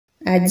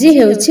आज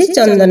हेउछि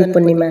चंदन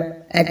पूर्णिमा।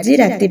 आज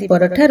राति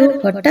परठारु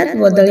हठात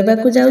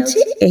बदलिबाकु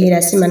जाउछि एही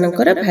राशि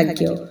मानकर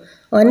भाग्य।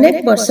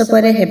 अनेक वर्ष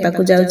परे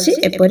हेबाकु जाउछि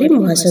एपरि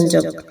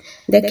महासंजोग।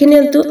 देखि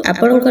नियंतु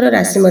आपणकर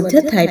राशि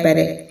मध्य थाई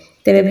पारे।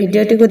 तेबे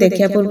भिडियोटी को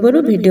देखिया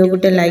पूर्वरु भिडियो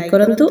गुटे लाइक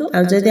करंतु।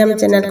 आ जदि हम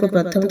चैनल को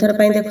प्रथम थर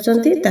पई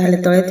देखुचंती ताहाले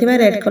तळे थिबा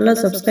रेड कलर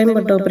सब्सक्राइब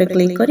बटन ऊपर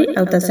क्लिक करी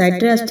आ ता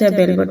साइड रे आस्थिया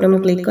बेल बटन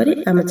क्लिक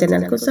करी हम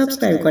चैनल को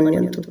सब्सक्राइब कर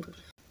नियंतु।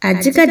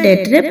 आजिका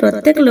डेट रे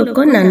प्रत्येक लोक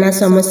नाना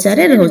समस्या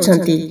रे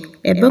रहउछंती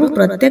एवं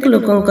प्रत्येक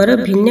लोकंकर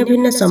भिन्न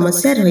भिन्न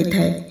समस्या रही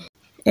थाए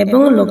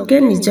एवं लोके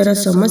निजर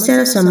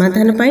समस्यार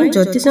समाधान पाई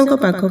ज्योतिषक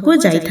पाखकु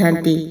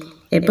जाइथांती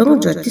एवं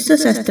ज्योतिष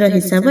शास्त्र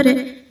हिसाब रे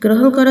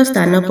ग्रहंकर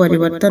स्थान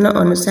परिवर्तन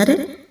अनुसार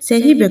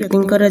सेही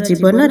व्यक्तिंकर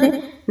जीवन रे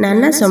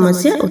नाना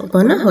समस्या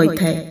उत्पन्न होई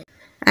थाए।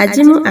 आज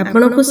मु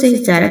आपनकु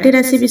सेही चारटी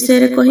राशि विषय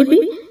रे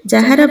कहिबी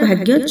जहार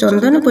भाग्य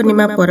चंदन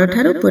पूर्णिमा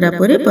परठारु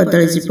पूरापूरी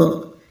बदल जिवो।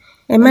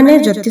 एमाने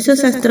ज्योतिष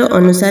शास्त्र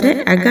अनुसार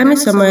आगामी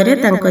समय रे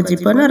तांको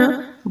जीवनर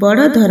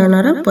बड़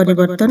धरणर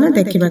परिवर्तन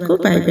देखिबाकू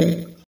पाइबे।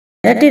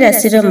 चारटी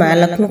राशिर माँ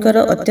लक्ष्मीकर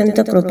अत्यंत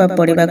कृपा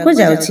पड़िबाकू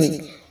जाउछि।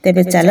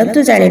 तेबे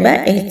चलतु जानिबा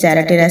एही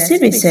चारटी राशि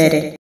विषय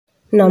रे।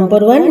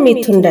 नंबर 1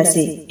 मिथुन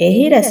राशि।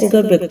 एही राशिक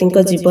व्यक्तिक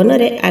जीवन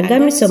रे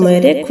आगामी समय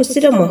रे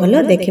खुशीर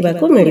महल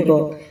देखिबाकू मिलिबो।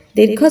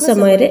 दीर्घ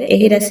समय रे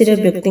एही राशिर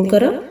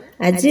व्यक्तिकर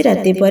आज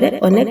राति परे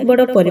अनेक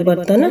बड़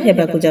परिवर्तन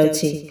हेबाकू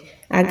जाउछि।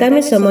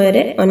 आगामी समय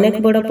रे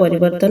अनेक बड़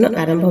परिवर्तन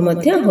आरंभ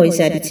मध्य होई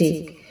सारिछि।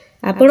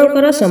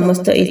 आपणकर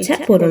समस्त इच्छा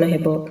पूर्ण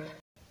हेबो।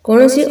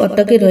 कोनोसी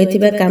अटकी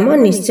रहिथिबा काम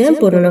निश्चय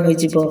पूर्ण होई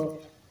जिवो।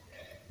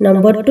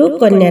 नंबर 2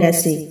 कन्या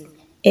राशि।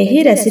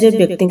 एही राशिर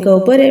व्यक्तिक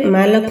उपरे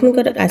माँ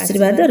लक्ष्मीकर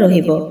आशीर्वाद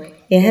रहिबो।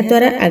 एहा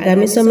द्वारा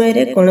आगामी समय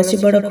रे कोनोसी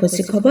बड़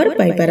खुशी खबर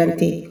पाई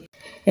पारंती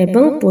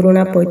एवं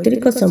पुराना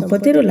पैतृक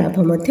संपत्ति लाभ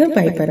मध्य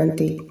पाई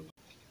पारंती।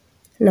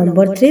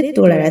 नंबर 3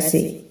 तुला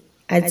राशि।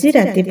 आज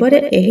राति परे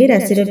एही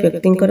राशिर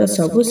व्यक्तिंकर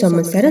सबु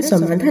समस्यार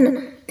समाधान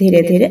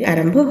धीरे धीरे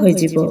आरंभ होई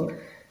जिवो।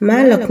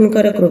 माँ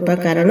लक्ष्मीकर कृपा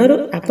कारणरु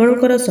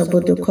आपणकर सबु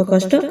दुख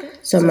कष्ट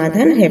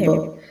समाधान हेबो।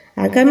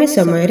 आगामी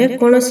समय रे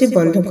कोनोसी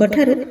बंधुक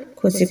ठारु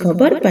खुशी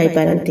खबर पाई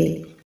पारंती।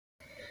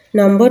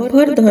 नंबर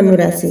 4 धनु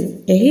राशि।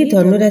 एही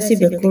धनु राशि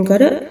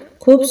व्यक्तिंकर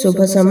खूब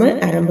शुभ समय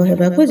आरंभ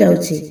हेबाकू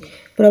जाउछि।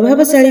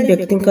 प्रभावशाली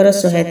व्यक्तिंकर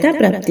सहायता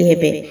प्राप्ति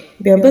हेबे।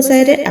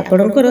 व्यवसाय रे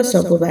आपणकर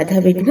सबु बाधा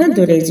विघ्न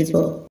दूरे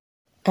जिवो।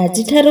 आज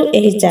ठारू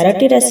एही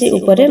चारटी राशि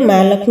उपरे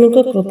माँ लक्ष्मी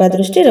को कृपा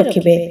दृष्टि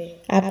रखिबे।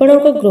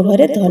 आपणक गृह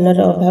रे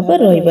धनर अभाव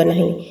रहिबो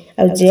नाही।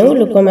 आ जेउ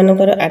लोक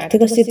मानकर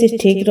आर्थिक स्थिति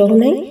ठीक रहु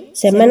नाही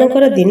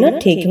सेमानकर दिन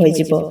ठीक होई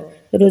जिवो।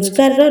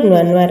 रोजगार रो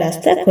नुआ नुआ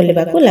रास्ता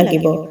खोलिबाकू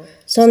लागिबो।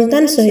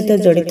 संतान सहित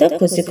जड़ित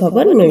खुशी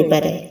खबर मिल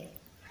पारे।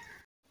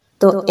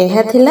 तो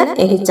एहा थिला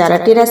एही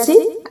चारटी राशि।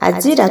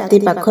 आज राति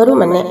पाखरु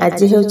माने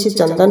आज हेउछि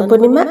चंदन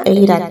पूर्णिमा।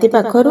 एही राति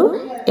पाखरु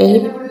एही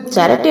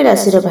चारटी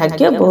राशिर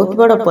भाग्य बहुत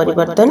बड़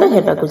परिवर्तन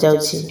हेबाकू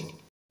जाउछि।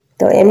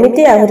 तो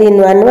एमिति आहुरी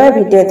नुआ नुआ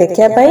वीडियो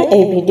देखिया पई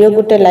एही वीडियो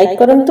गुटे लाइक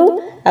करंतु।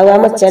 आ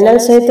आम चैनल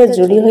सहित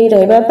जुड़ी होई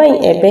रहबा पई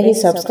एबे ही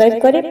सब्सक्राइब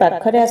करी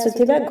पाखरे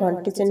आसुथिबा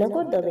घंटी चिन्ह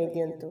को दबाई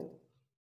दियंतु।